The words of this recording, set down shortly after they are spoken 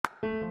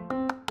Why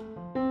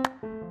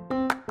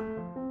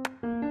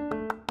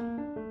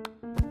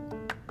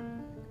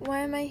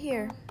am I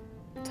here,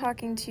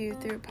 talking to you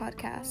through a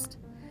podcast?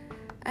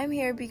 I'm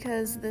here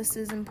because this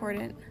is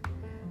important.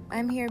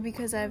 I'm here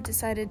because I've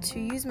decided to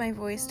use my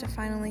voice to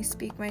finally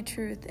speak my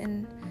truth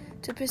and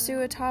to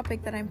pursue a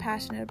topic that I'm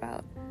passionate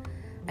about.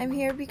 I'm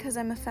here because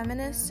I'm a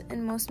feminist,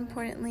 and most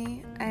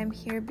importantly, I am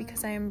here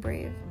because I am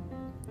brave.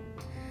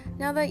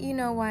 Now that you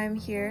know why I'm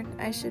here,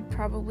 I should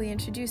probably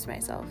introduce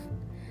myself.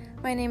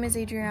 My name is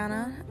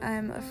Adriana.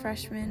 I'm a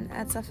freshman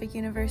at Suffolk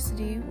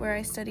University, where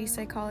I study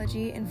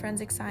psychology and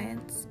forensic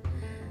science.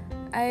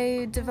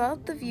 I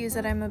developed the views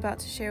that I'm about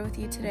to share with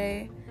you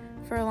today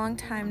for a long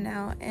time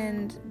now,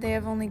 and they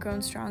have only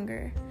grown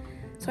stronger.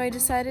 So I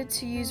decided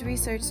to use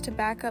research to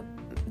back up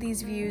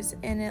these views,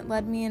 and it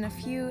led me in a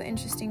few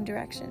interesting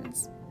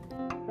directions.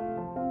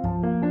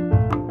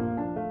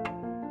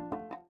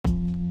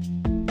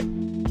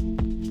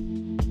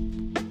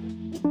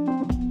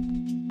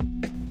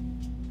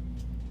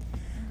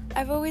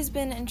 I've always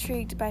been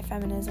intrigued by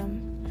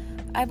feminism.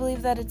 I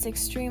believe that it's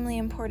extremely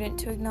important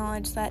to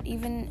acknowledge that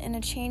even in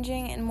a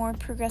changing and more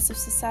progressive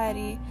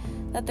society,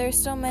 that there are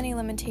still many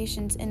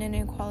limitations and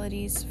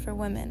inequalities for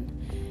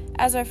women,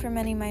 as are for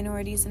many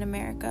minorities in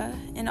America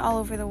and all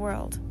over the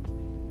world.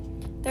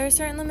 There are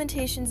certain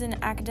limitations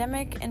in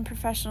academic and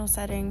professional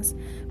settings,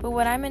 but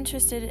what I'm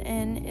interested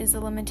in is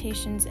the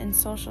limitations in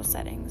social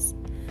settings.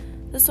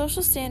 The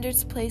social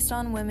standards placed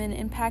on women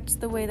impact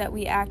the way that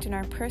we act in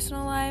our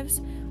personal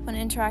lives when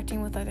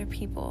interacting with other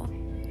people.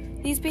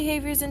 These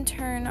behaviors in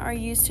turn are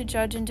used to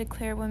judge and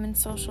declare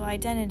women's social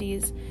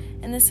identities,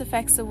 and this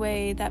affects the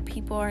way that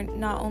people are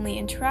not only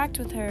interact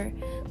with her,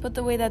 but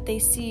the way that they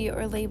see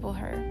or label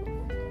her.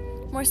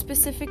 More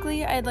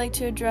specifically, I'd like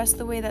to address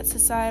the way that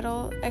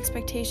societal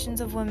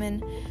expectations of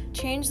women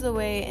change the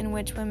way in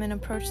which women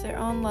approach their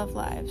own love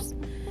lives.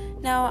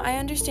 Now, I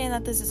understand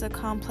that this is a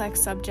complex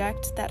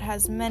subject that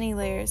has many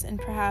layers and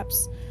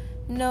perhaps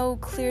no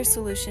clear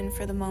solution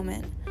for the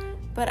moment.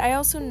 But I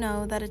also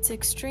know that it's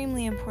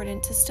extremely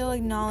important to still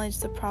acknowledge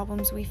the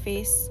problems we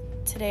face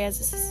today as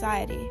a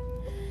society.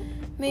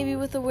 Maybe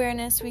with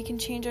awareness, we can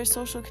change our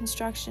social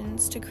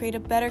constructions to create a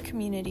better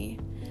community,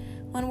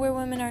 one where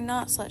women are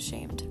not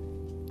slut-shamed,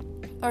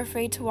 or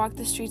afraid to walk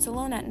the streets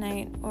alone at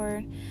night,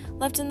 or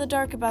left in the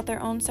dark about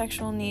their own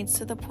sexual needs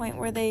to the point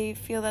where they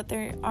feel that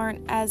they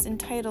aren't as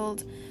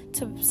entitled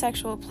to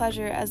sexual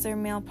pleasure as their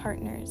male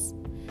partners.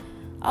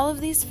 All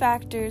of these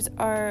factors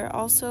are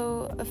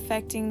also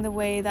affecting the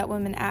way that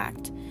women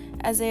act,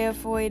 as they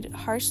avoid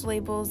harsh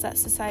labels that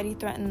society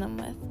threatens them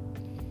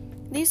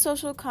with. These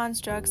social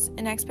constructs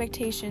and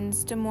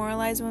expectations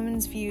demoralize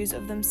women's views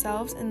of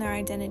themselves and their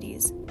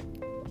identities.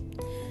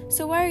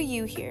 So why are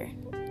you here?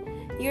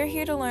 You're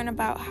here to learn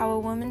about how a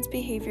woman's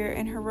behavior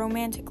in her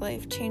romantic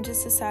life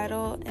changes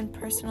societal and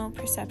personal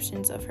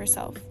perceptions of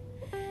herself.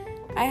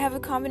 I have a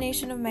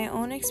combination of my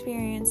own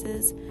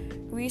experiences,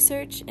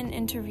 research, and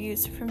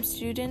interviews from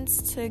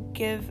students to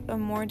give a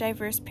more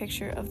diverse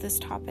picture of this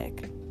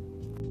topic.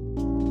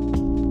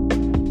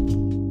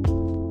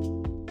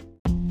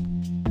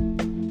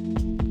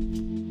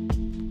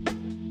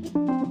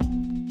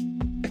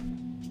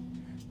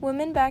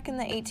 Women back in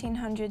the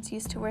 1800s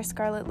used to wear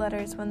scarlet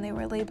letters when they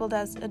were labeled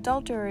as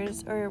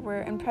adulterers or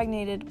were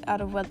impregnated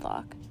out of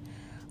wedlock.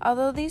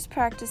 Although these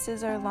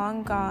practices are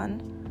long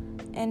gone,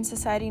 and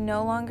society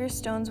no longer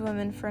stones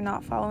women for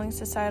not following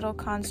societal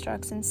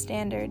constructs and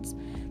standards,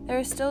 there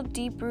are still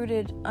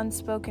deep-rooted,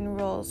 unspoken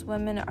rules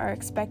women are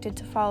expected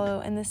to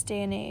follow in this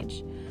day and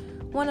age,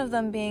 one of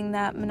them being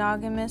that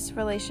monogamous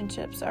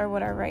relationships are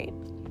what are right.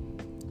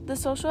 The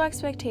social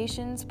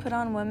expectations put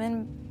on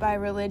women by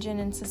religion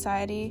and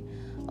society,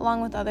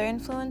 along with other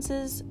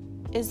influences,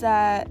 is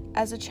that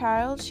as a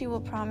child she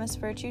will promise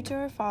virtue to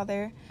her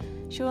father.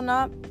 She will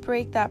not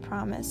break that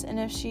promise, and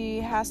if she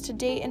has to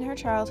date in her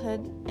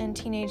childhood and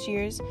teenage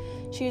years,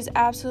 she is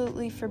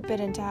absolutely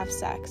forbidden to have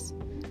sex.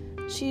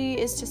 She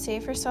is to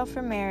save herself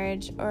for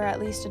marriage, or at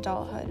least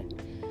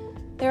adulthood.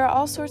 There are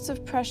all sorts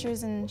of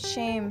pressures and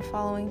shame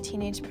following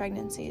teenage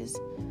pregnancies.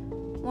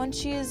 Once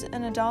she is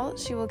an adult,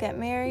 she will get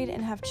married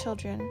and have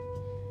children.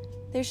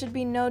 There should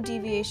be no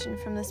deviation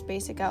from this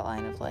basic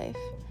outline of life.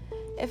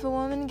 If a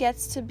woman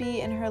gets to be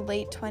in her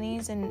late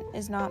 20s and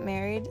is not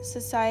married,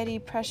 society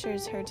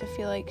pressures her to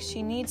feel like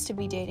she needs to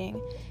be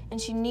dating and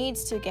she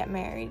needs to get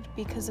married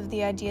because of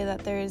the idea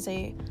that there is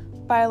a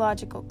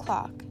biological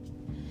clock.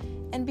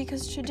 And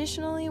because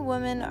traditionally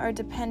women are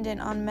dependent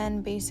on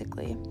men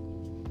basically.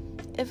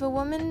 If a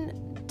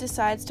woman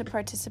decides to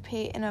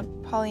participate in a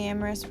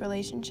polyamorous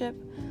relationship,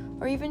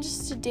 or even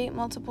just to date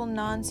multiple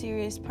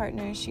non-serious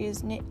partners, she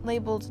is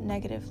labeled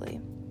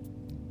negatively.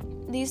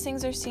 These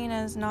things are seen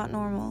as not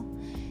normal,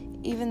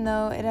 even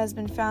though it has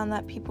been found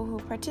that people who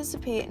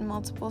participate in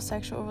multiple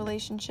sexual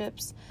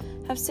relationships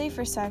have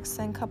safer sex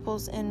than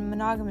couples in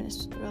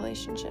monogamous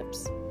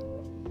relationships.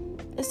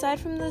 Aside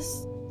from the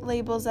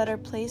labels that are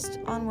placed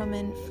on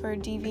women for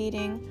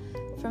deviating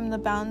from the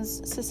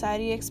bounds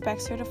society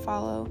expects her to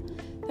follow,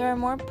 there are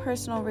more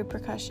personal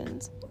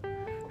repercussions.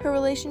 Her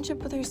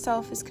relationship with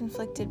herself is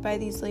conflicted by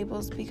these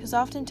labels because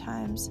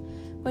oftentimes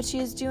what she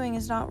is doing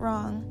is not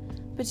wrong,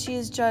 but she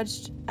is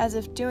judged as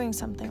if doing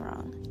something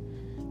wrong.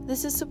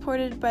 This is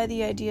supported by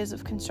the ideas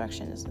of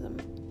constructionism.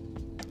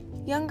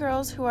 Young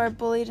girls who are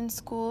bullied in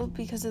school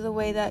because of the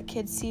way that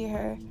kids see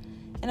her,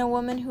 and a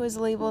woman who is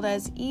labeled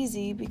as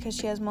easy because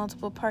she has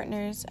multiple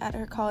partners at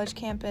her college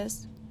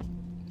campus,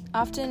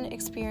 often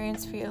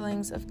experience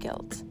feelings of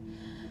guilt.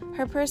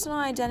 Her personal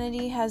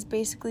identity has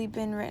basically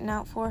been written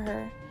out for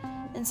her,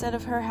 instead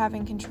of her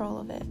having control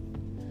of it.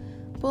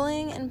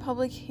 Bullying and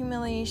public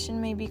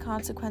humiliation may be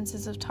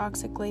consequences of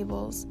toxic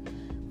labels.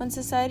 When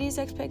society's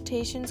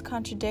expectations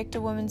contradict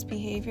a woman's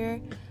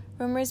behavior,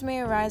 rumors may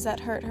arise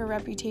that hurt her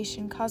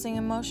reputation, causing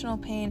emotional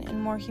pain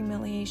and more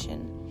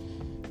humiliation.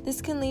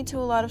 This can lead to a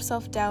lot of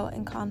self-doubt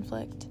and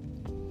conflict.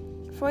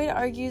 Freud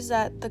argues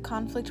that the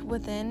conflict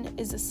within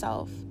is a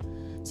self,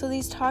 so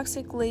these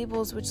toxic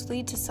labels which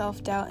lead to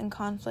self-doubt and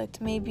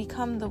conflict may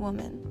become the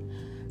woman.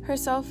 Her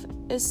self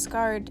is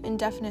scarred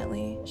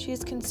indefinitely. She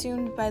is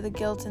consumed by the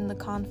guilt and the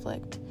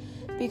conflict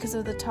because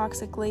of the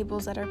toxic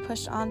labels that are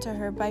pushed onto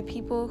her by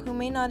people who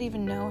may not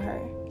even know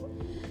her.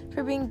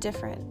 For being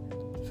different,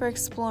 for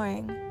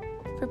exploring,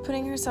 for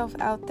putting herself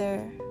out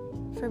there,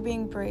 for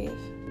being brave.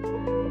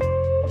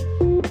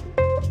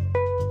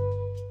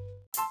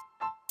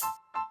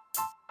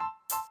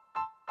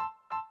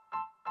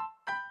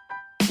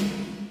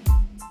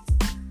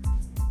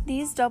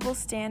 These double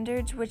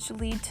standards which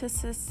lead to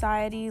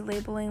society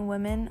labeling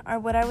women are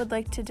what I would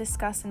like to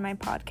discuss in my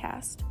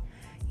podcast.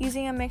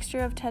 Using a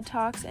mixture of TED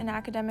Talks and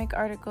academic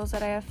articles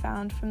that I have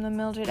found from the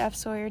Mildred F.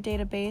 Sawyer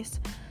database,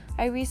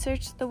 I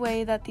researched the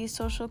way that these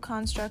social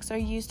constructs are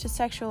used to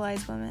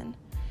sexualize women,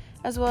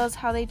 as well as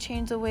how they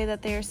change the way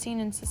that they are seen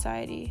in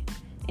society,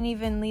 and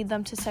even lead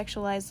them to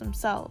sexualize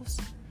themselves.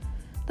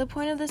 The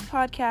point of this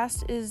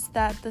podcast is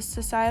that the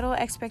societal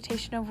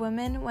expectation of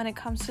women when it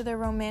comes to their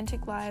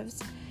romantic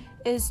lives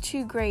is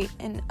too great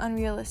and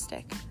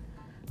unrealistic.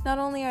 Not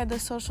only are the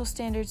social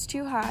standards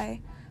too high,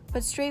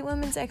 but straight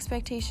women's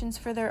expectations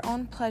for their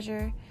own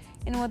pleasure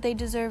and what they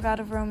deserve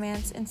out of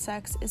romance and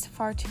sex is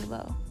far too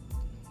low.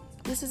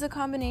 This is a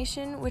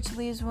combination which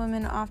leaves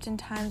women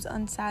oftentimes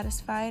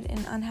unsatisfied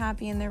and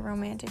unhappy in their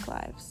romantic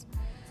lives.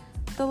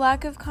 The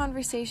lack of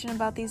conversation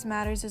about these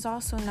matters is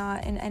also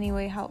not in any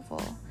way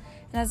helpful,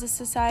 and as a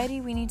society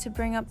we need to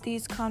bring up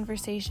these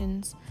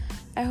conversations.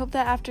 I hope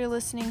that after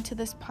listening to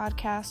this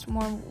podcast,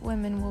 more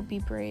women will be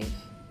brave.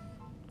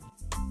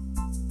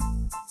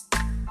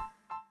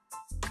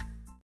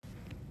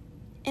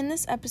 In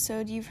this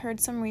episode, you've heard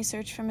some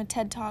research from a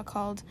TED Talk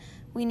called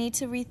We Need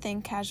to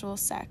Rethink Casual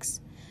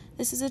Sex.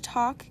 This is a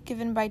talk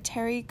given by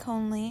Terry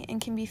Conley and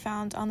can be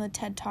found on the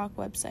TED Talk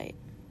website.